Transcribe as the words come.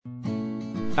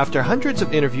After hundreds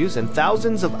of interviews and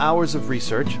thousands of hours of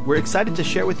research, we're excited to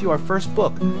share with you our first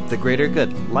book, The Greater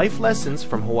Good, Life Lessons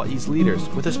from Hawaii's Leaders,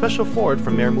 with a special foreword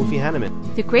from Mayor Mufi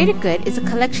Hanneman. The Greater Good is a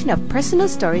collection of personal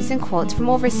stories and quotes from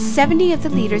over 70 of the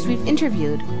leaders we've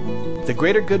interviewed. The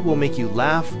Greater Good will make you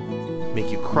laugh, make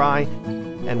you cry,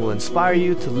 and will inspire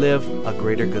you to live a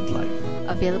greater good life.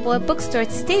 Available at bookstores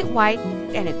statewide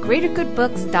and at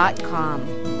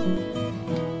greatergoodbooks.com.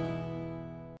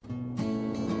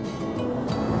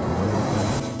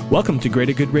 Welcome to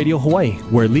Greater Good Radio Hawaii,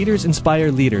 where leaders inspire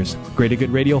leaders. Greater Good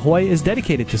Radio Hawaii is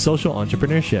dedicated to social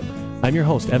entrepreneurship. I'm your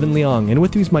host, Evan Leong, and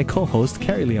with me is my co-host,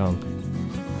 Carrie Leong.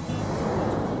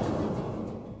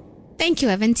 Thank you,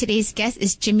 Evan. Today's guest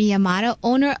is Jimmy Yamada,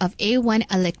 owner of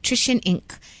A1 Electrician,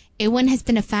 Inc. A1 has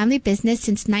been a family business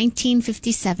since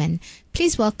 1957.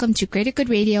 Please welcome to Greater Good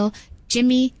Radio,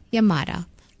 Jimmy Yamada.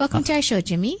 Welcome to our show,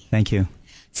 Jimmy. Thank you.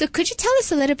 So could you tell us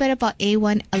a little bit about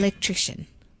A1 Electrician?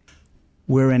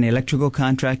 We're an electrical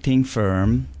contracting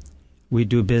firm. We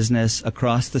do business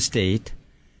across the state.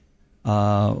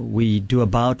 We do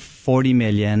about $40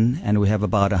 million, and we have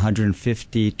about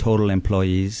 150 total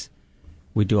employees.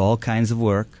 We do all kinds of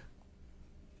work.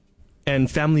 And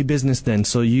family business then,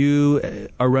 so you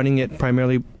are running it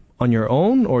primarily on your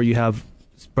own, or you have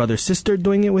brother, sister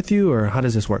doing it with you, or how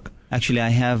does this work? Actually, I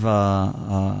have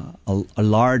a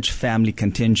large family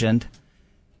contingent.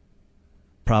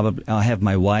 Probably, I have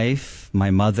my wife,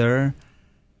 my mother,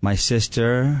 my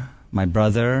sister, my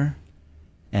brother,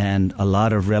 and a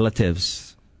lot of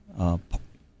relatives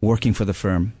working for the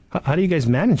firm. How do you guys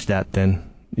manage that then?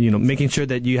 You know, making sure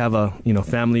that you have a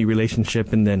family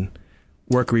relationship and then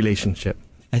work relationship.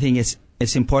 I think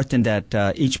it's important that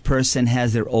each person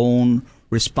has their own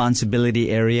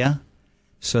responsibility area,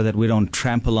 so that we don't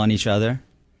trample on each other,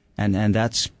 and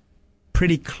that's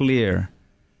pretty clear.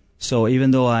 So even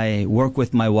though I work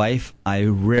with my wife, I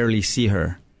rarely see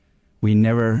her. We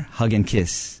never hug and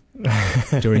kiss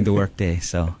during the workday.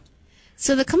 So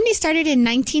the company started in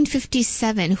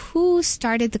 1957. Who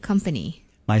started the company?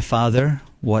 My father,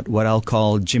 what I'll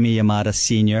call Jimmy Yamada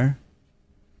Sr.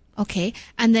 Okay.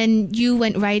 And then you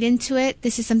went right into it?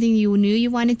 This is something you knew you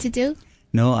wanted to do?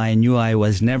 No, I knew I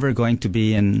was never going to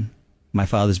be in my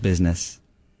father's business.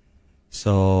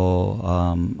 So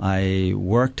I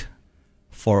worked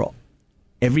for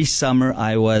every summer.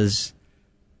 I was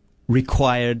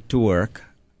required to work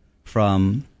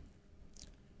from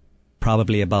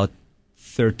probably about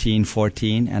 13,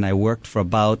 14, and I worked for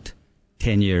about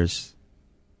 10 years.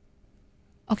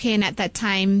 Okay, and at that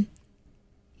time,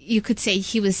 you could say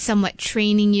he was somewhat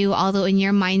training you, although in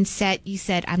your mindset, you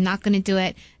said, I'm not going to do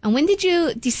it. And when did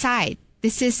you decide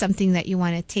this is something that you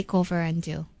want to take over and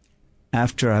do?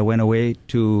 After I went away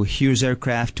to Hughes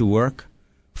Aircraft to work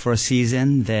for a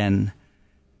season, then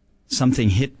something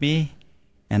hit me,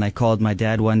 and I called my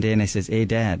dad one day and I said, hey,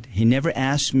 Dad, he never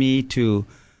asked me to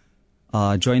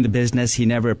join the business. He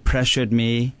never pressured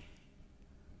me.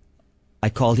 I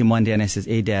called him one day and I said,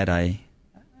 hey, Dad, I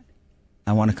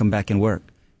want to come back and work.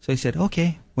 So he said,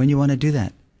 okay, when you want to do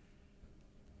that?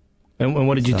 And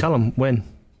what did you tell him? When?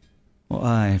 Well,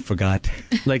 I forgot.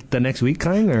 Like the next week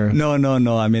kind, or? No.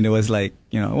 I mean, it was like,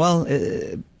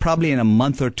 probably in a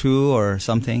month or two or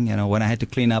something, when I had to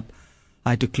clean up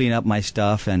my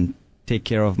stuff and take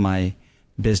care of my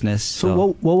business.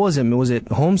 So what was it? Was it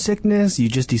homesickness? You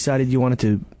just decided you wanted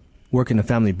to work in a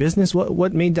family business?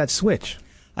 What made that switch?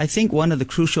 I think one of the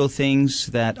crucial things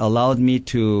that allowed me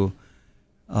to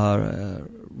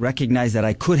recognize that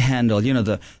I could handle,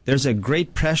 there's a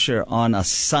great pressure on a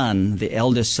son, the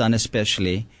eldest son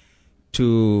especially,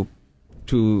 to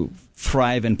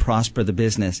thrive and prosper the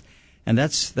business. And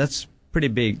that's pretty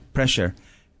big pressure.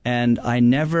 And I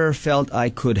never felt I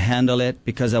could handle it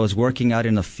because I was working out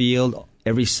in the field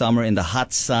every summer in the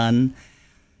hot sun.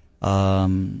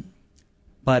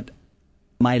 But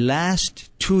my last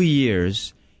 2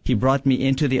 years, he brought me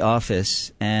into the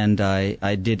office and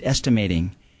I did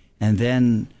estimating. And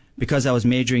then because I was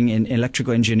majoring in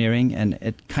electrical engineering and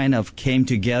it kind of came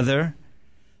together.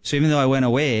 So even though I went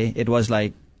away, it was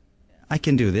like, I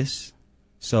can do this.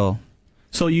 So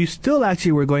you still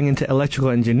actually were going into electrical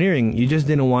engineering. You just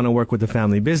didn't want to work with the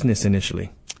family business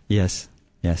initially. Yes.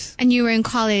 And you were in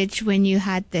college when you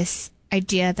had this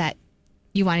idea that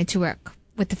you wanted to work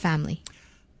with the family?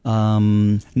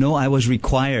 No, I was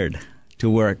required to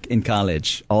work in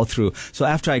college all through. So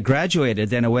after I graduated,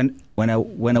 then when I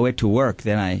went away to work,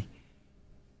 then I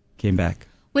came back.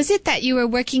 Was it that you were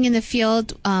working in the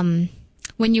field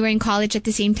when you were in college at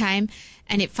the same time,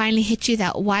 and it finally hit you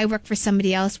that why work for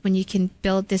somebody else when you can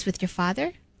build this with your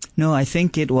father? No, I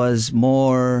think it was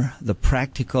more the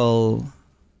practical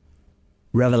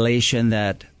revelation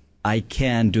that I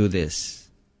can do this.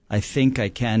 I think I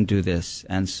can do this.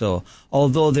 And so,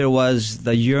 although there was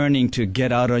the yearning to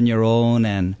get out on your own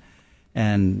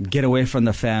and get away from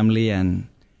the family and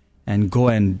go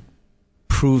and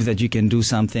prove that you can do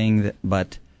something,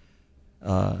 but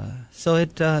so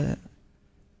it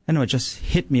just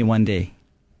hit me one day.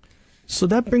 So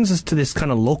that brings us to this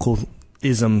kind of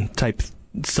localism type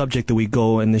subject that we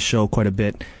go in this show quite a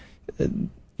bit.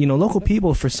 Local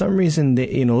people, for some reason,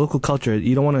 local culture,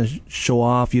 you don't want to show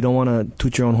off, you don't want to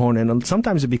toot your own horn, and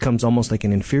sometimes it becomes almost like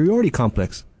an inferiority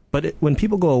complex. But when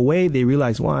people go away, they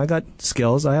realize, well, I got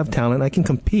skills, I have talent, I can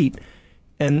compete,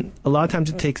 and a lot of times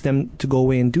it takes them to go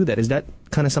away and do that. Is that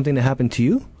kind of something that happened to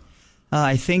you?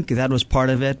 I think that was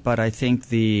part of it, but I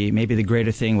think maybe the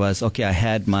greater thing was, okay, I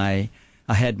had my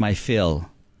fill.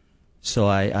 So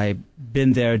I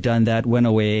been there, done that, went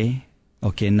away.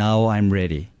 Okay, now I'm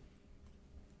ready.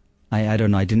 I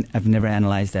don't know. I've never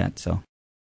analyzed that. So,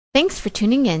 Thanks for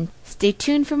tuning in. Stay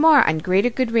tuned for more on Greater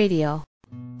Good Radio.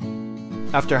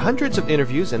 After hundreds of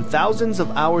interviews and thousands of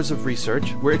hours of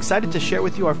research, we're excited to share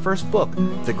with you our first book,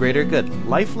 The Greater Good,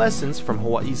 Life Lessons from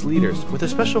Hawaii's Leaders, with a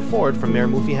special foreword from Mayor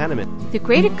Mufi Hanneman. The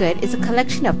Greater Good is a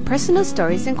collection of personal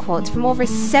stories and quotes from over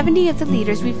 70 of the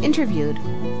leaders we've interviewed.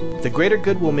 The Greater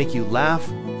Good will make you laugh,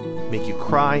 make you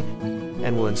cry,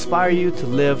 and will inspire you to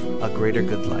live a greater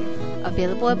good life.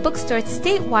 Available at bookstores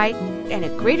statewide and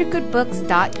at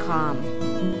greatergoodbooks.com.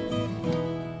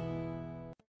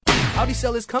 How'd he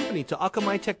sell his company to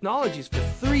Akamai Technologies for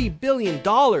 $3 billion?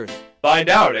 Find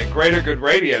out at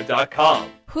greatergoodradio.com.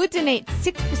 Who donates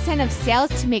 6% of sales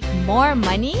to make more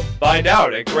money? Find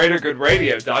out at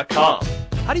greatergoodradio.com.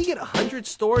 How do you get 100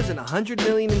 stores and $100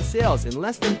 million in sales in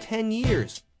less than 10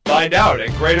 years? Find out at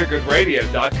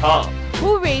greatergoodradio.com.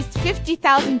 Who raised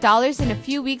 $50,000 in a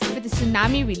few weeks for the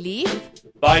tsunami relief?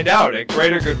 Find out at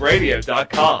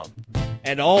greatergoodradio.com.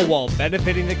 And all while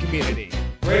benefiting the community.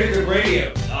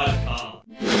 greatergoodradio.com.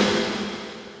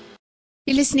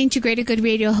 You're listening to Greater Good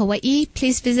Radio Hawaii.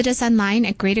 Please visit us online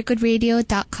at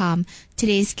greatergoodradio.com.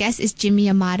 Today's guest is Jimmy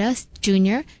Yamada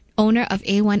Jr., owner of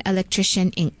A1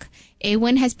 Electrician, Inc.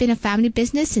 A1 has been a family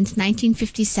business since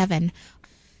 1957.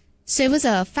 So it was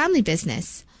a family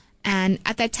business. And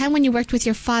at that time when you worked with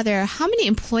your father, how many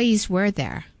employees were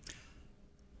there?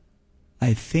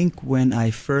 I think when I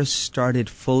first started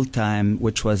full-time,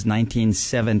 which was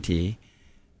 1970,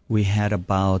 we had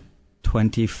about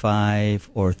 25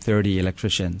 or 30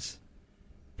 electricians,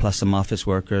 plus some office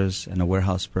workers and a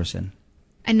warehouse person.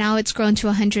 And now it's grown to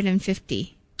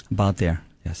 150. About there,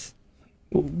 yes.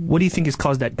 What do you think has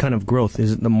caused that kind of growth?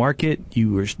 Is it the market?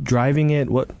 You were driving it?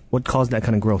 What caused that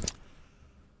kind of growth?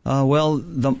 Well,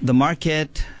 the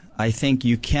market, I think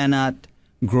you cannot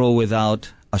grow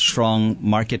without a strong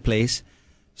marketplace.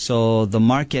 So the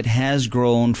market has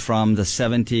grown from the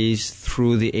 70s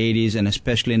through the 80s, and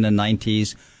especially in the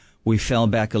 90s, we fell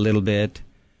back a little bit.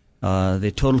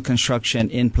 The total construction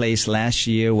in place last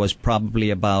year was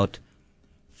probably about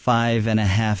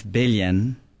 $5.5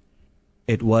 billion.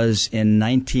 It was in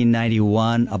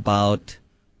 1991 about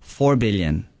 $4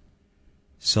 billion.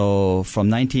 So from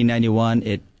 1991,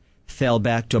 it fell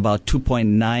back to about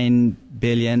 $2.9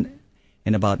 billion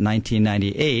in about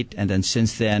 1998, and then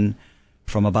since then,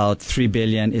 from about $3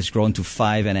 billion, it's grown to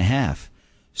 $5.5 billion.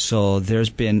 So there's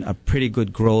been a pretty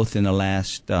good growth in the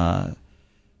last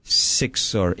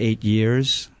 6 or 8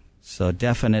 years. So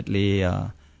definitely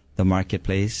the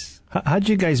marketplace. How did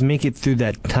you guys make it through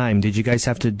that time? Did you guys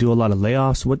have to do a lot of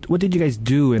layoffs? What did you guys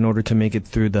do in order to make it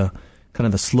through the kind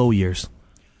of the slow years?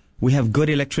 We have good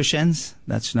electricians.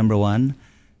 That's number one.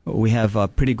 We have a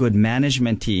pretty good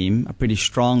management team, a pretty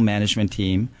strong management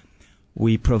team.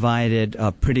 We provided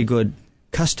a pretty good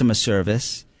customer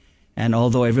service. And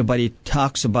although everybody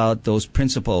talks about those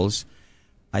principles,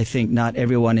 I think not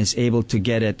everyone is able to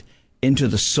get it into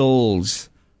the souls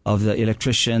of the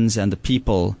electricians and the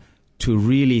people to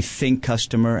really think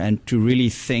customer and to really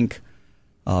think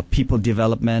people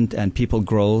development and people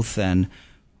growth and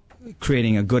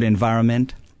creating a good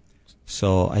environment.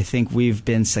 So I think we've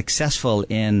been successful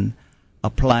in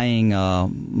applying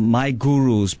my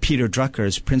guru's, Peter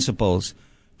Drucker's principles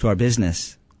to our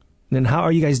business. Then how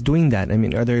are you guys doing that? I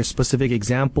mean, are there specific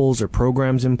examples or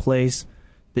programs in place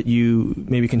that you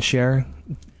maybe can share?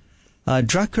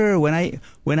 Drucker,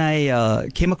 when I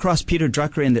came across Peter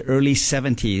Drucker in the early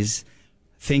 70s,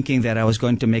 thinking that I was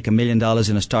going to make $1 million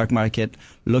in the stock market,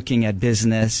 looking at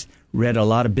business, read a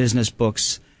lot of business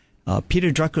books, Peter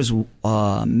Drucker's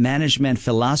management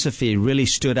philosophy really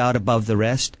stood out above the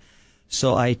rest.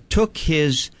 So I took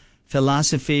his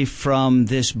philosophy from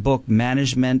this book,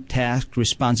 Management, Task,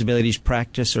 Responsibilities,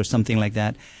 Practice, or something like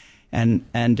that, And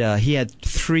he had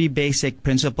 3 basic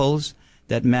principles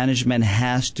that management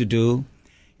has to do.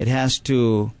 It has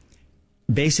to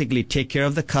basically take care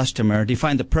of the customer,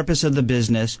 define the purpose of the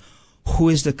business, who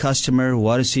is the customer,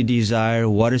 what does he desire,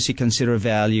 what does he consider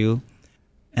value,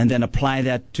 and then apply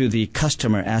that to the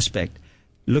customer aspect.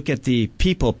 Look at the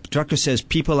people. Drucker says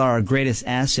people are our greatest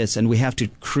assets, and we have to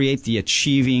create the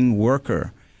achieving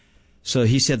worker. So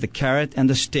he said the carrot and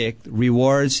the stick,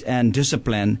 rewards and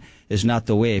discipline, is not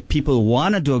the way. People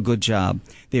want to do a good job.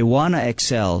 They want to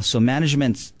excel. So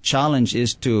management's challenge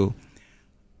is to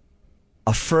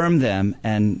affirm them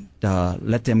and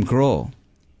let them grow,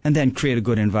 and then create a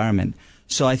good environment.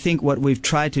 So I think what we've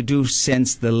tried to do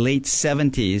since the late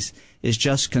 70s is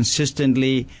just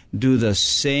consistently do the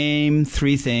same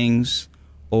 3 things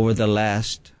over the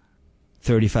last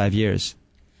 35 years.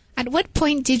 At what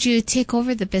point did you take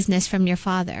over the business from your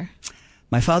father?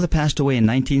 My father passed away in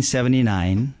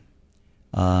 1979,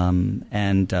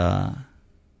 and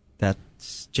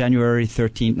that's January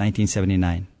 13th,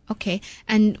 1979. Okay.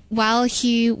 And while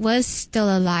he was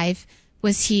still alive,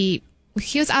 he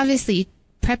was obviously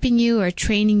prepping you or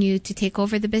training you to take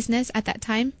over the business at that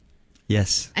time?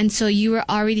 Yes. And so you were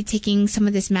already taking some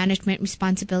of this management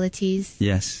responsibilities?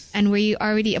 Yes. And were you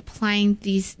already applying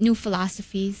these new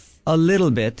philosophies? A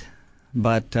little bit,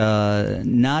 but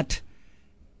not.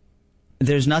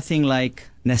 There's nothing like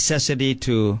necessity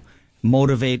to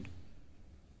motivate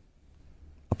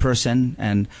a person.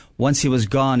 And once he was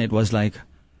gone, it was like,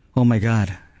 oh my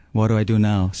God, what do I do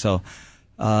now? So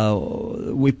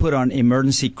we put on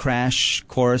emergency crash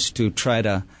course to try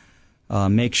to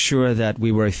make sure that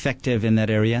we were effective in that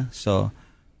area. So,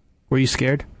 were you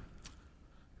scared?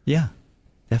 Yeah,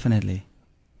 definitely.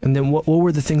 And then what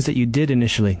were the things that you did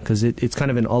initially? Because it's kind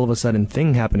of an all of a sudden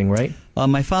thing happening, right?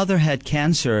 My father had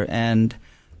cancer, and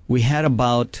we had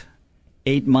about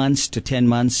 8 months to 10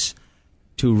 months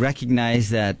to recognize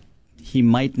that he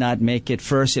might not make it.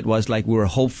 First, it was like we were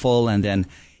hopeful, and then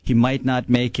he might not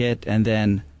make it, and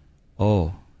then,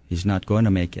 oh, he's not going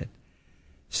to make it.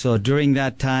 So during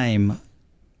that time,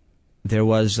 there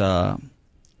was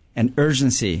an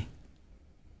urgency.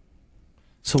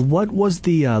 So what was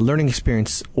the learning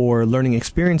experience or learning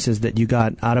experiences that you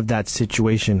got out of that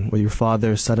situation where your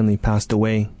father suddenly passed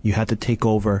away, you had to take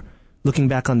over? Looking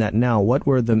back on that now, what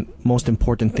were the most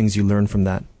important things you learned from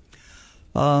that?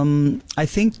 I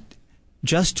think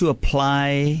just to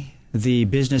apply the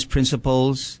business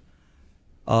principles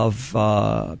of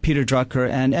Peter Drucker,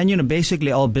 and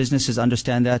basically all businesses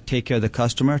understand that. Take care of the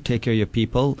customer, take care of your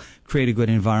people, create a good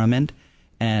environment,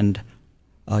 and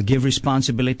give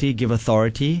responsibility, give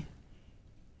authority.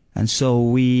 And so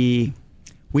we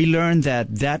learned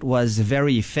that was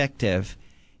very effective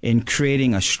in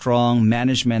creating a strong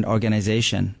management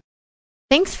organization.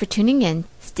 Thanks for tuning in.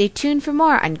 Stay tuned for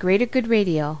more on Greater Good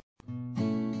Radio.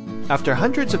 After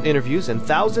hundreds of interviews and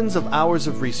thousands of hours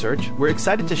of research, we're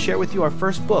excited to share with you our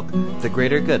first book, The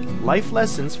Greater Good, Life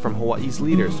Lessons from Hawaii's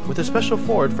Leaders, with a special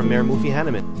foreword from Mayor Mufi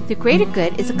Hannemann. The Greater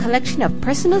Good is a collection of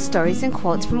personal stories and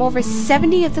quotes from over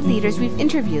 70 of the leaders we've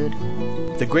interviewed.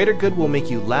 The Greater Good will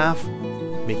make you laugh,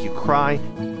 make you cry,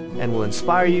 and will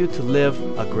inspire you to live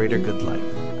a greater good life.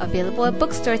 Available at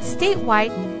bookstores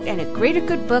statewide and at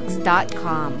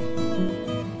greatergoodbooks.com.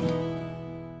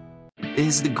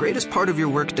 Is the greatest part of your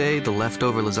workday the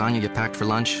leftover lasagna you packed for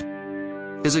lunch?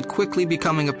 Is it quickly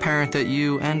becoming apparent that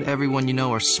you and everyone you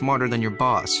know are smarter than your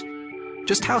boss?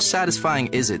 Just how satisfying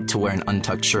is it to wear an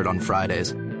untucked shirt on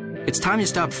Fridays? It's time you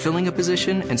stopped filling a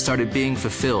position and started being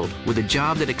fulfilled with a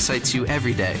job that excites you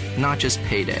every day, not just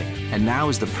payday. And now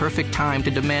is the perfect time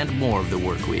to demand more of the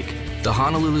work week. The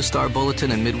Honolulu Star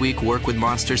Bulletin and Midweek work with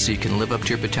Monster so you can live up to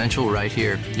your potential right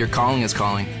here. Your calling is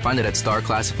calling. Find it at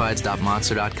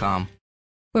starclassifieds.monster.com.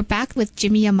 We're back with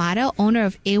Jimmy Yamada, owner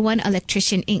of A1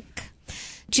 Electrician Inc.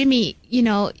 Jimmy,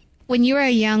 when you were a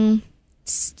young,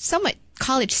 somewhat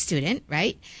college student,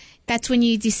 right? That's when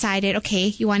you decided, okay,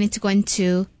 you wanted to go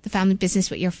into the family business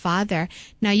with your father.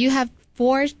 Now you have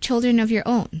 4 children of your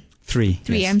own. 3.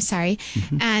 3, yes. I'm sorry.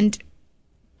 Mm-hmm. And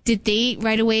did they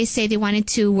right away say they wanted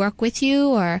to work with you,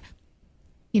 or,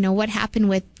 what happened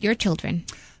with your children?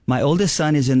 My oldest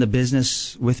son is in the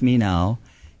business with me now,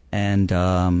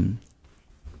 and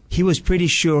he was pretty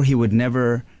sure he would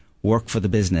never work for the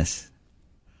business.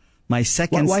 My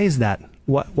second... Why is that?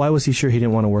 Why was he sure he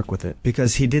didn't want to work with it?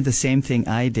 Because he did the same thing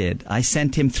I did. I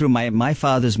sent him through my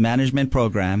father's management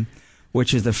program,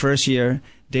 which is the first year,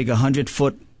 dig a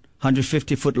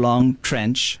 150-foot long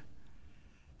trench.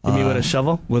 You mean with a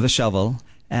shovel? With a shovel.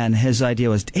 And his idea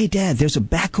was, hey, Dad, there's a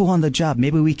backhoe on the job.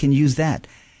 Maybe we can use that.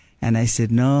 And I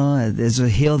said, no, there's a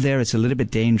hill there. It's a little bit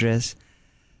dangerous.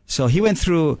 So he went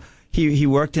through... he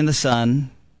worked in the sun,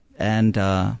 and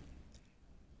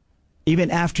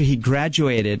even after he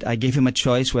graduated, I gave him a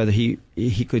choice whether he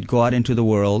could go out into the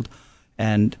world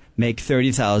and make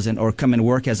 $30,000 or come and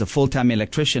work as a full-time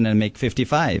electrician and make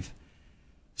 $55,000.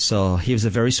 So he was a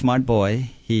very smart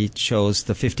boy. He chose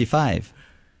the $55,000.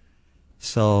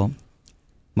 So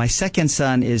my second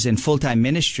son is in full-time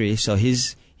ministry, so he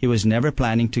was never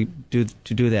planning to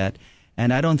do that.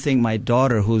 And I don't think my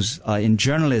daughter, who's in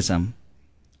journalism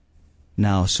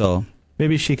now, so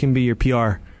maybe she can be your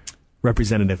PR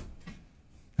representative.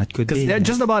 That could be. Because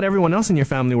just about everyone else in your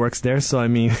family works there, so I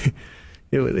mean,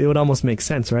 it would almost make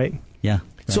sense, right? Yeah.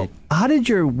 Right. So how did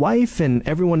your wife and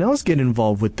everyone else get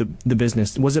involved with the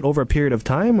business? Was it over a period of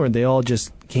time, or they all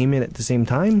just came in at the same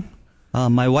time?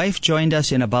 My wife joined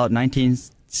us in about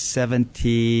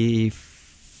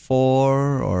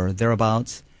 1974 or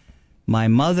thereabouts. My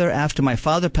mother, after my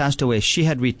father passed away, she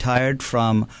had retired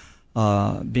from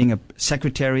being a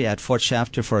secretary at Fort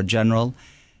Shafter for a general.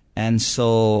 And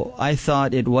so I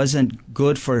thought it wasn't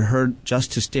good for her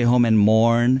just to stay home and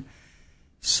mourn.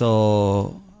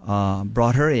 So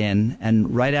brought her in.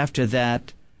 And right after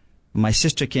that, my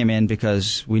sister came in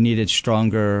because we needed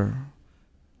stronger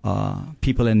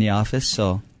people in the office.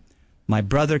 So my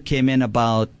brother came in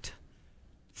about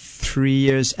 3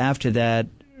 years after that,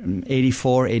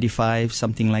 84, 85,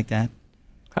 something like that.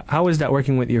 How is that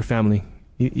working with your family?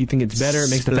 You think it's better? It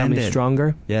makes the family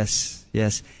stronger? Yes,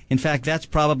 yes. In fact, that's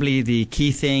probably the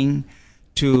key thing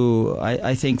to,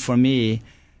 I think for me,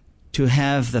 to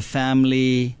have the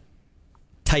family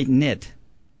tight-knit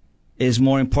is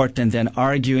more important than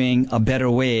arguing a better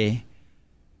way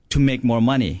to make more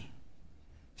money.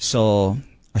 So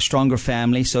a stronger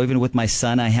family. So even with my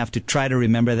son, I have to try to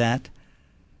remember that.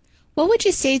 What would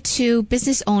you say to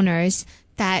business owners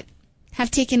that have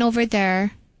taken over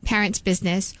their parents'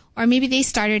 business, or maybe they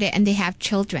started it and they have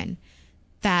children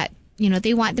that,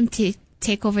 they want them to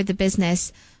take over the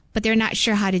business, but they're not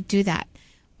sure how to do that?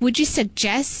 Would you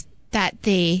suggest that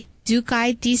they do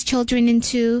guide these children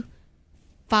into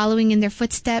following in their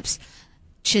footsteps?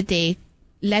 Should they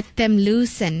let them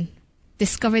loose and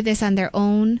discover this on their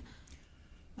own?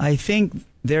 I think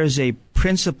there's a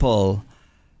principle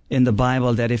in the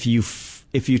Bible that if you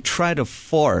try to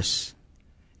force,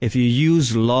 if you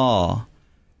use law,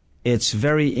 it's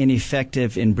very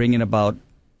ineffective in bringing about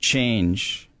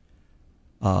change,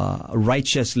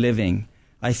 righteous living.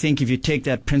 I think if you take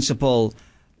that principle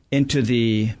into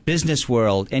the business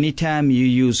world, anytime you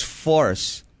use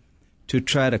force to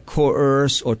try to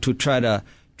coerce or to try to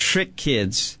trick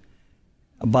kids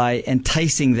by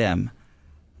enticing them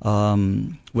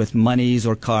with monies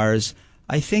or cars,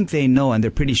 I think they know, and they're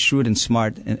pretty shrewd and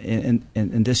smart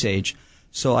in this age.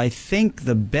 So I think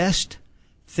the best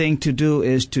thing to do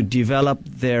is to develop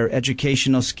their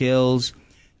educational skills,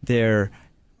 their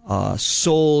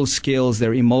soul skills,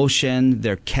 their emotion,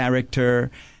 their character,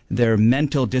 their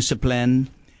mental discipline,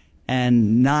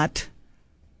 and not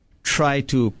try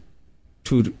to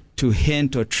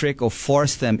hint or trick or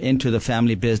force them into the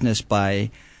family business by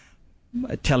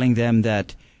telling them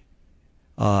that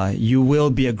you will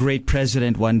be a great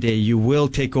president one day, you will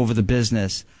take over the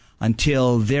business,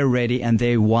 until they're ready and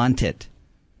they want it.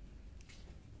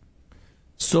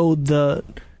 So the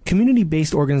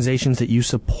community-based organizations that you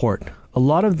support, a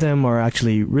lot of them are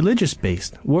actually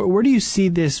religious-based. Where do you see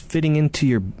this fitting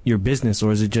into your business,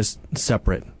 or is it just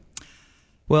separate?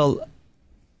 Well,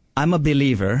 I'm a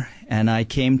believer, and I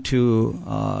came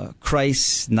to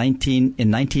Christ in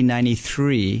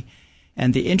 1993.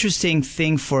 And the interesting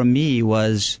thing for me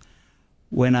was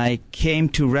when I came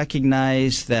to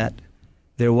recognize that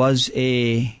there was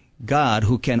a God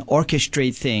who can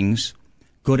orchestrate things,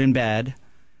 good and bad,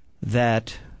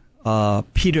 that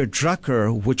Peter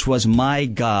Drucker, which was my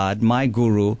God, my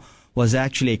guru, was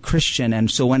actually a Christian. And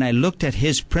so when I looked at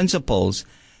his principles,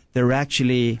 they were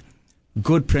actually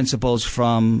good principles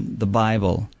from the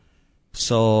Bible.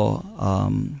 So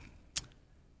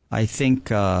I think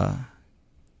God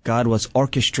was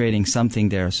orchestrating something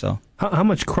there. So how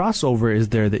much crossover is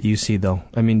there that you see, though?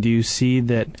 I mean, do you see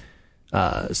that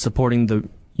supporting the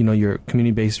your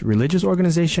community-based religious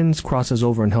organizations crosses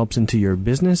over and helps into your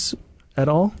business at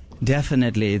all?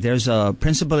 Definitely. There's a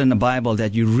principle in the Bible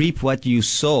that you reap what you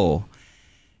sow.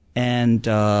 And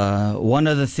one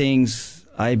of the things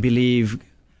I believe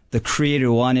the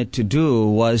Creator wanted to do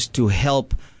was to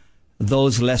help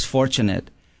those less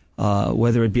fortunate,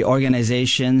 whether it be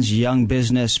organizations, young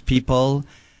business people.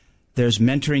 There's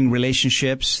mentoring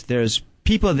relationships. There's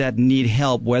people that need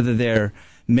help, whether they're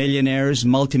millionaires,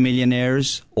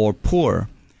 multimillionaires, or poor.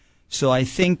 So I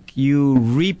think you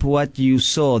reap what you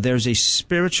sow. There's a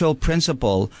spiritual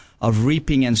principle of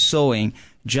reaping and sowing,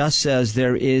 just as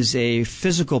there is a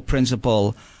physical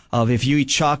principle of if you eat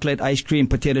chocolate, ice cream,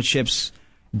 potato chips,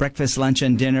 breakfast, lunch,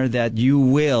 and dinner, that you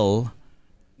will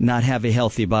not have a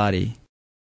healthy body.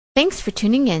 Thanks for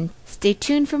tuning in. Stay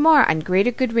tuned for more on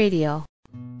Greater Good Radio.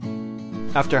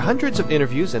 After hundreds of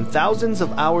interviews and thousands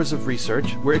of hours of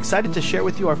research, we're excited to share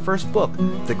with you our first book,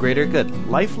 The Greater Good,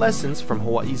 Life Lessons from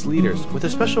Hawaii's Leaders, with a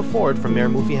special foreword from Mayor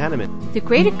Mufi Hanneman. The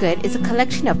Greater Good is a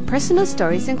collection of personal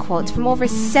stories and quotes from over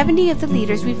 70 of the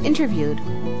leaders we've interviewed.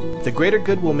 The Greater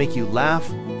Good will make you laugh,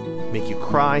 make you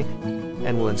cry,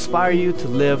 and will inspire you to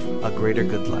live a greater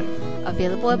good life.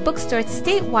 Available at bookstores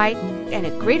statewide and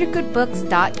at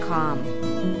greatergoodbooks.com.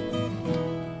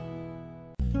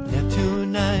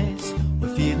 Neptune nights,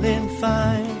 we're feeling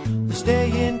fine. We're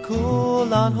staying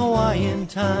cool on Hawaiian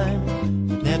time.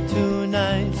 Neptune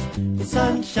nights, the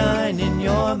sunshine in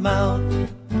your mouth.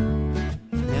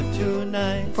 Neptune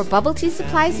nights. For bubble tea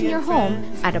supplies in your home,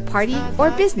 at a party,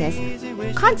 or business,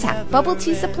 contact Bubble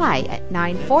Tea Supply at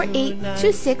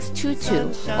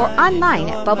 948-2622 or online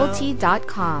at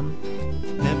bubbletea.com.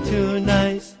 Neptune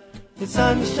nights, the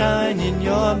sunshine in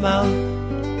your mouth.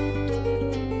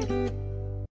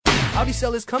 How'd he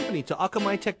sell his company to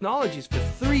Akamai Technologies for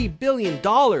 $3 billion?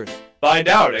 Find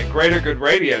out at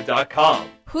GreaterGoodRadio.com.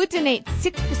 Who donates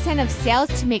 6% of sales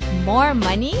to make more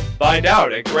money? Find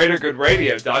out at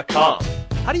GreaterGoodRadio.com.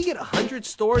 How do you get 100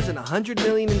 stores and $100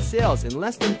 million in sales in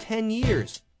less than 10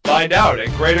 years? Find out at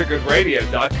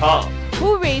GreaterGoodRadio.com.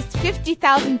 Who raised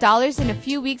 $50,000 in a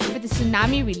few weeks for the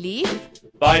tsunami relief?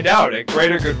 Find out at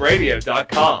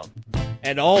GreaterGoodRadio.com.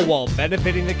 And all while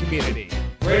benefiting the community.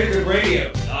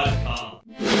 GreaterGoodRadio.com.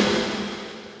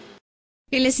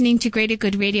 You're listening to Greater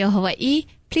Good Radio Hawaii.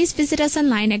 Please visit us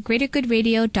online at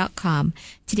greatergoodradio.com.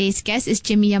 Today's guest is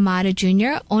Jimmy Yamada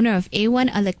Jr., owner of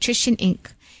A1 Electrician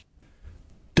Inc.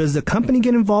 Does the company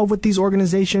get involved with these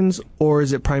organizations, or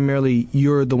is it primarily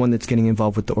you're the one that's getting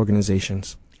involved with the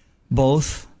organizations?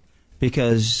 Both,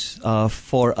 because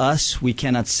for us, we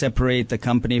cannot separate the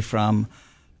company from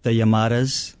the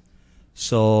Yamadas.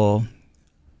 So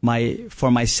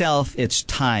for myself, it's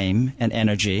time and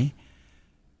energy.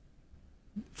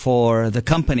 For the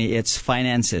company, it's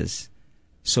finances.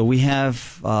 So we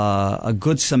have a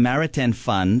Good Samaritan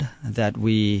fund that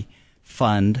we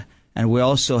fund, and we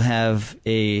also have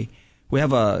a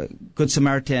Good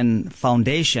Samaritan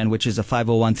Foundation, which is a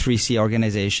 501(c)(3)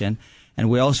 organization, and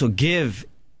we also give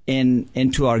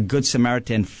into our Good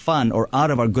Samaritan fund or out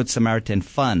of our Good Samaritan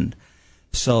fund.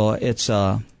 So it's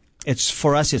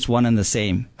for us, it's one and the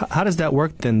same. How does that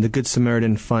work then? The Good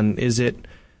Samaritan fund, is it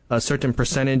a certain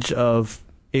percentage of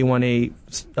A1A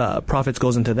profits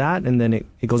goes into that, and then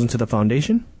it goes into the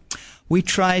foundation? We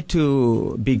try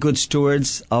to be good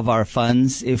stewards of our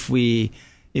funds. If we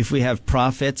have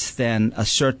profits, then a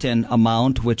certain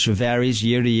amount, which varies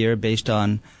year to year based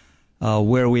on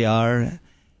where we are,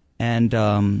 and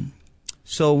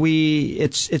so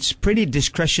it's pretty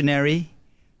discretionary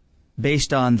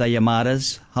based on the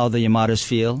Yamadas, how the Yamadas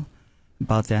feel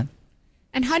about that.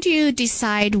 And how do you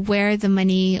decide where the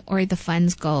money or the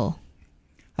funds go?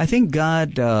 I think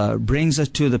God brings us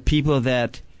to the people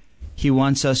that He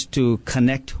wants us to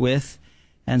connect with.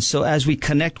 And so as we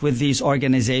connect with these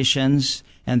organizations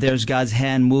and there's God's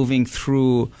hand moving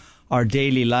through our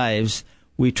daily lives,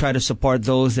 we try to support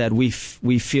those that we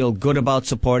feel good about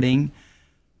supporting.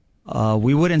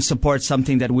 We wouldn't support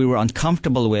something that we were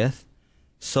uncomfortable with.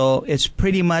 So it's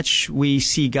pretty much we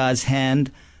see God's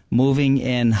hand moving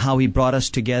in how He brought us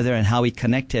together and how He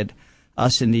connected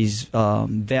us in these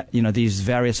these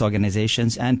various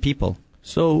organizations and people.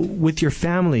 So with your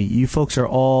family, you folks are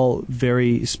all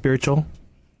very spiritual?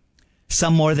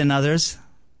 Some more than others.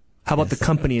 How about the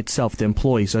company itself, the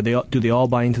employees? Do they all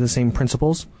buy into the same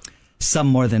principles? Some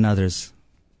more than others.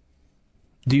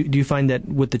 Do you find that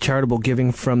with the charitable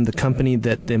giving from the company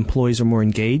that the employees are more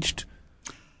engaged?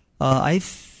 I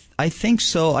think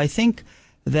so. I think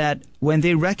that when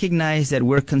they recognize that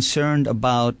we're concerned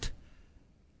about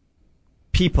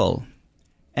people,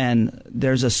 and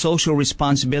there's a social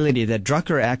responsibility that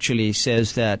Drucker actually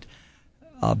says that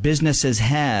businesses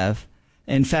have.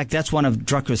 In fact, that's one of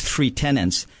Drucker's 3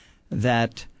 tenets,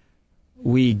 that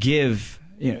we give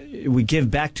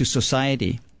back to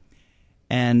society,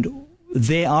 and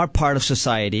they are part of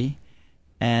society.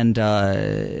 And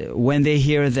when they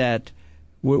hear that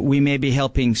we may be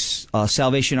helping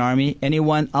Salvation Army,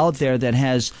 anyone out there that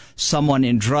has someone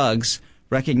in drugs,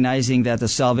 recognizing that the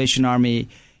Salvation Army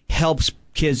helps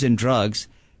kids in drugs,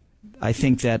 I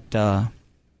think that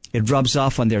it rubs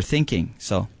off on their thinking.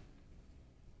 So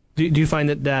Do you find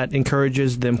that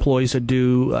encourages the employees to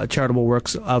do charitable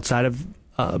works outside of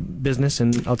business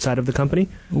and outside of the company?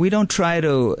 We don't try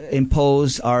to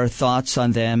impose our thoughts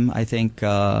on them. I think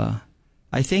our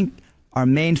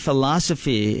main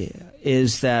philosophy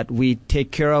is that we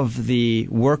take care of the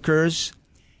workers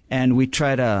and we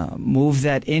try to move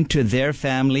that into their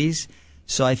families.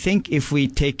 So I think if we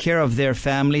take care of their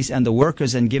families and the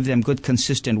workers and give them good,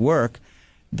 consistent work,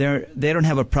 they don't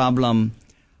have a problem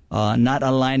not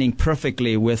aligning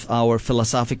perfectly with our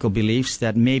philosophical beliefs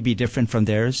that may be different from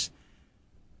theirs.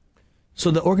 So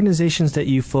the organizations that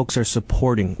you folks are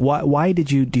supporting, why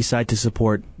did you decide to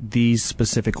support these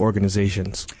specific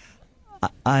organizations?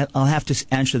 I'll have to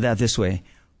answer that this way.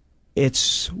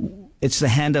 It's the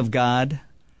hand of God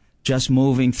just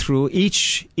moving through.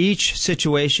 Each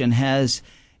situation has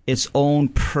its own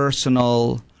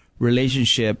personal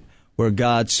relationship where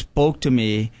God spoke to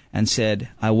me and said,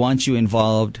 I want you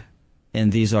involved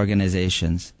in these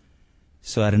organizations.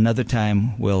 So at another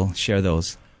time, we'll share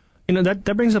those.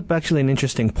 That brings up actually an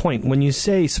interesting point. When you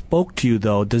say spoke to you,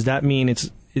 though, does that mean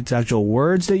it's actual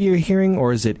words that you're hearing,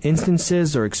 or is it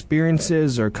instances or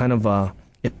experiences or kind of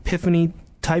epiphany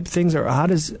type things, or how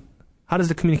does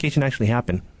the communication actually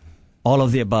happen? All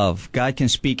of the above. God can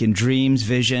speak in dreams,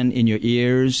 vision, in your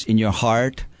ears, in your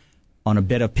heart, on a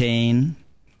bit of pain.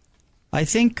 I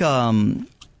think I've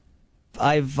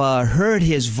heard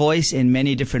His voice in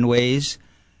many different ways.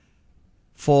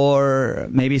 For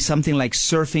maybe something like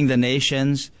Surfing the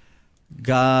Nations,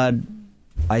 God,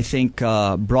 I think,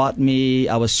 brought me.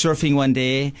 I was surfing one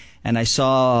day and I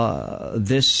saw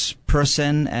this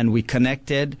person and we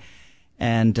connected.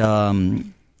 And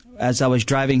as I was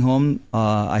driving home,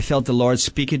 I felt the Lord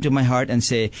speaking to my heart and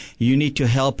say, you need to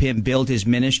help him build his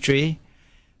ministry.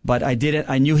 But I didn't.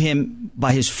 I knew him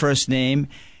by his first name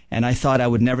and I thought I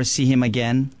would never see him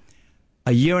again.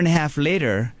 A year and a half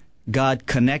later, God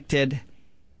connected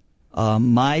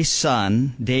my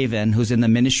son, David, who's in the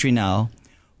ministry now,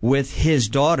 with his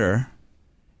daughter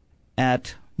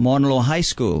at Mauna Loa High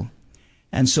School.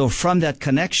 And so from that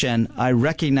connection, I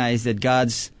recognized that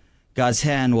God's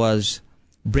hand was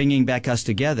bringing back us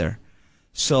together.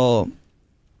 So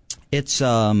it's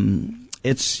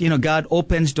God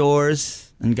opens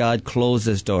doors and God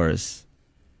closes doors.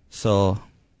 So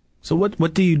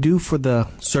what do you do for the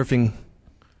surfing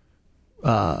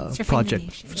project,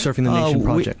 Surfing the Nation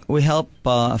project? We help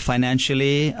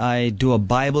financially. I do a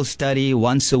Bible study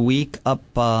once a week up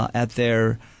at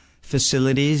their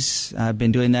facilities. I've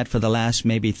been doing that for the last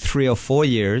maybe 3 or 4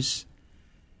 years.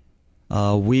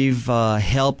 We've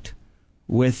helped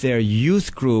with their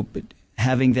youth group,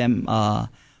 having them,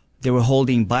 they were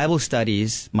holding Bible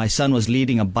studies. My son was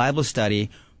leading a Bible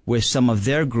study with some of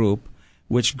their group,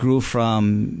 which grew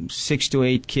from 6 to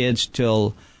 8 kids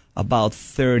till about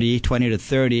 20 to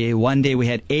 30. One day we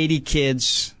had 80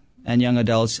 kids and young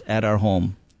adults at our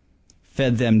home.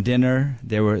 Fed them dinner,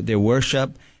 they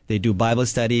worship, they do Bible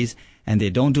studies, and they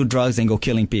don't do drugs and go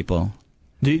killing people.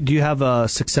 Do you have a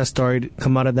success story to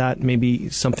come out of that? Maybe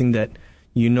something that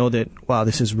you know that, wow,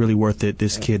 this is really worth it,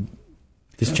 this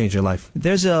changed your life.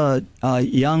 There's a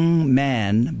young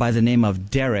man by the name of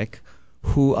Derek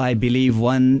who I believe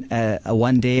one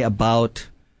day about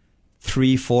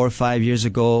 3, 4, 5 years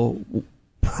ago,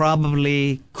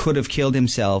 probably could have killed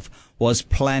himself, was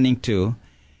planning to,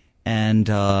 and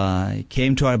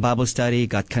came to our Bible study,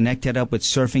 got connected up with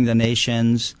Surfing the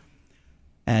Nations,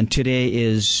 and today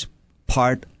is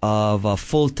part of a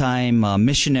full-time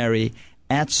missionary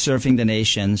at Surfing the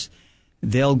Nations.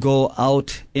 They'll go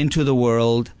out into the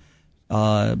world,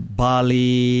 Bali,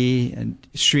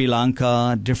 Sri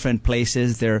Lanka, different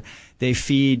places. They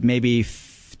feed maybe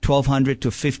 1,200 to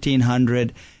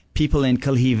 1,500 people in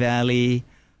Kalhi Valley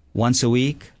once a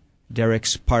week.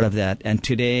 Derek's part of that. And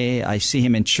today I see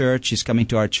him in church. He's coming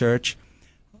to our church.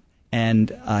 And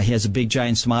he has a big,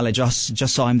 giant smile. I just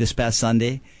saw him this past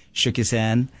Sunday, shook his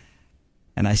hand.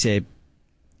 And I say,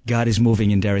 God is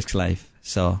moving in Derek's life.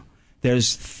 So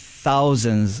there's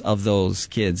thousands of those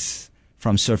kids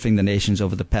from Surfing the Nations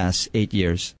over the past 8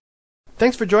 years.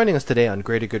 Thanks for joining us today on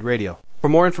Greater Good Radio. For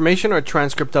more information or a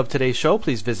transcript of today's show,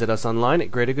 please visit us online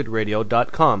at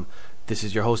greatergoodradio.com. This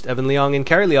is your host, Evan Leong and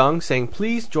Carrie Leong, saying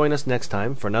please join us next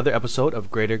time for another episode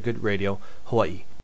of Greater Good Radio, Hawaii.